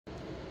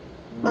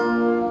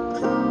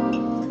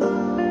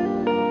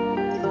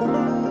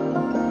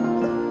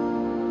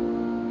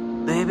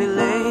Baby,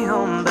 lay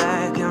on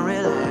back and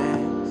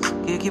relax.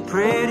 Kick your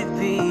pretty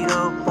feet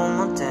up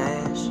on my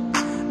dash.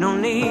 No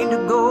need to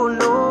go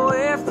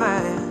nowhere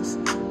fast.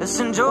 Let's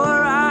enjoy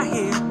right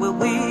here where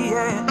we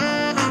at.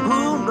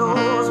 Who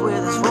knows where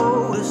this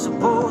road is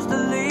supposed to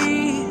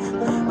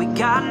lead? We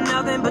got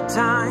nothing but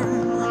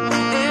time.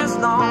 As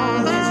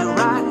long as you're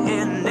right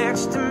here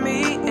next to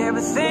me,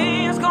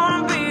 everything's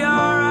gonna be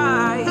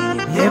alright.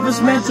 If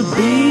it's meant to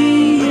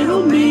be,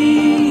 it'll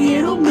be,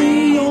 it'll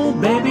be. Oh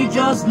baby,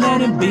 just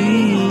let it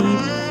be.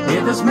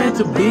 If it's meant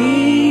to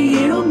be,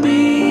 it'll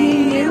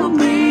be, it'll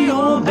be.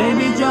 Oh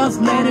baby, just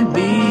let it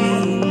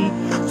be.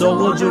 So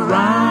would you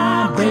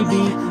ride,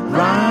 baby,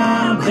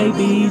 ride,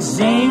 baby?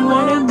 Say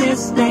where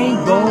this thing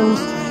goes.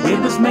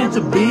 If it's meant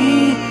to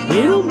be,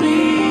 it'll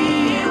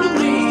be, it'll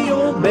be.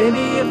 Oh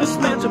baby, if it's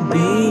meant to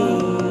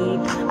be.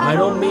 I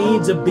don't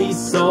mean to be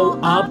so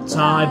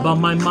uptight, but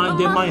my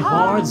mind and my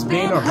heart's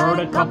been hurt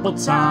a couple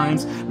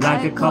times.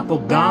 Like a couple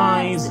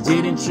guys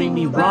didn't treat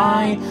me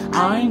right,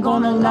 I ain't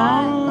gonna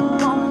lie.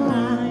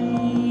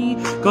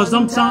 Cause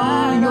I'm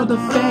tired of the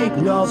fake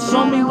love.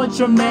 Show me what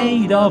you're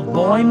made of,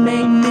 boy,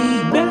 make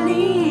me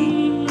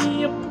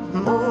believe.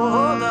 Oh,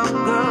 hold up,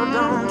 girl,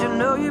 don't you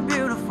know you're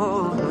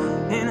beautiful?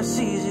 And it's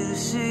easy to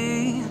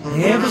see.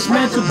 If it's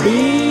meant to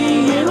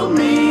be, it'll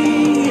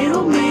be,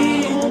 it'll be.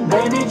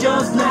 Baby,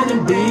 just let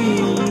it be.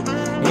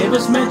 If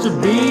it's meant to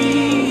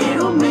be,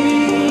 it'll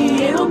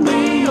be, it'll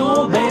be.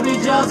 Oh, baby,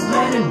 just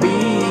let it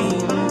be.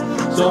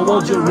 So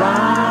won't you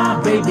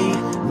ride, baby,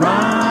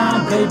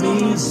 ride,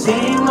 baby?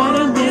 Say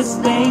where this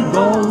thing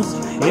goes.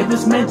 If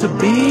it's meant to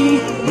be,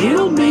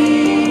 it'll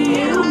be,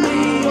 it'll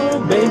be. Oh,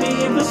 baby,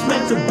 if it's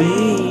meant to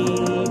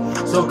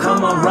be. So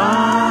come on,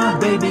 ride,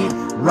 baby,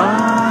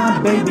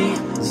 ride, baby.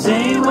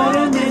 Say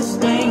where this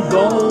thing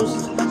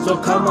goes. So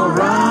come on,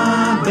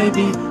 ride,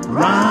 baby,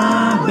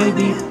 ride,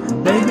 baby.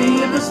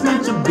 Baby, if it's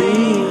meant to be.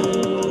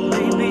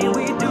 Maybe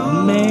we do.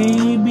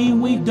 Maybe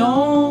we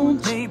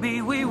don't.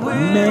 Maybe we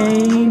will.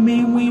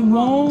 Maybe we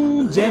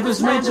won't. If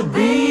it's meant to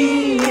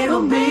be,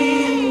 it'll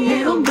be,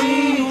 it'll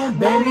be.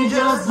 Baby,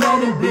 just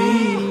let it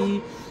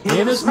be.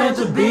 If it's meant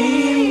to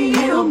be,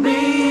 it'll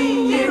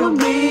be, it'll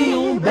be.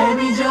 Oh,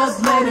 baby,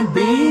 just let it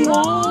be.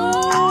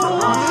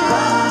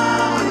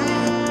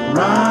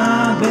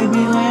 Ride,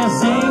 baby, let's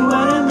sing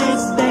where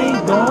this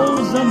thing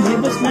goes. And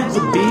if it's meant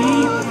to be,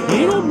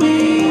 it'll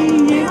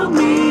be, it'll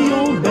be.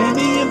 Oh,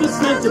 baby, if it's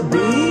meant to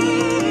be,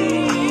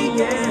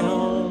 yeah.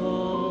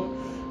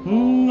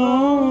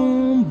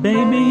 Oh,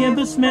 baby, if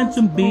it's meant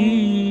to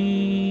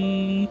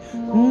be.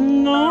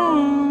 No,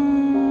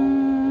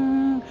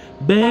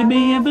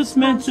 baby, if it's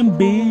meant to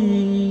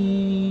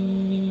be.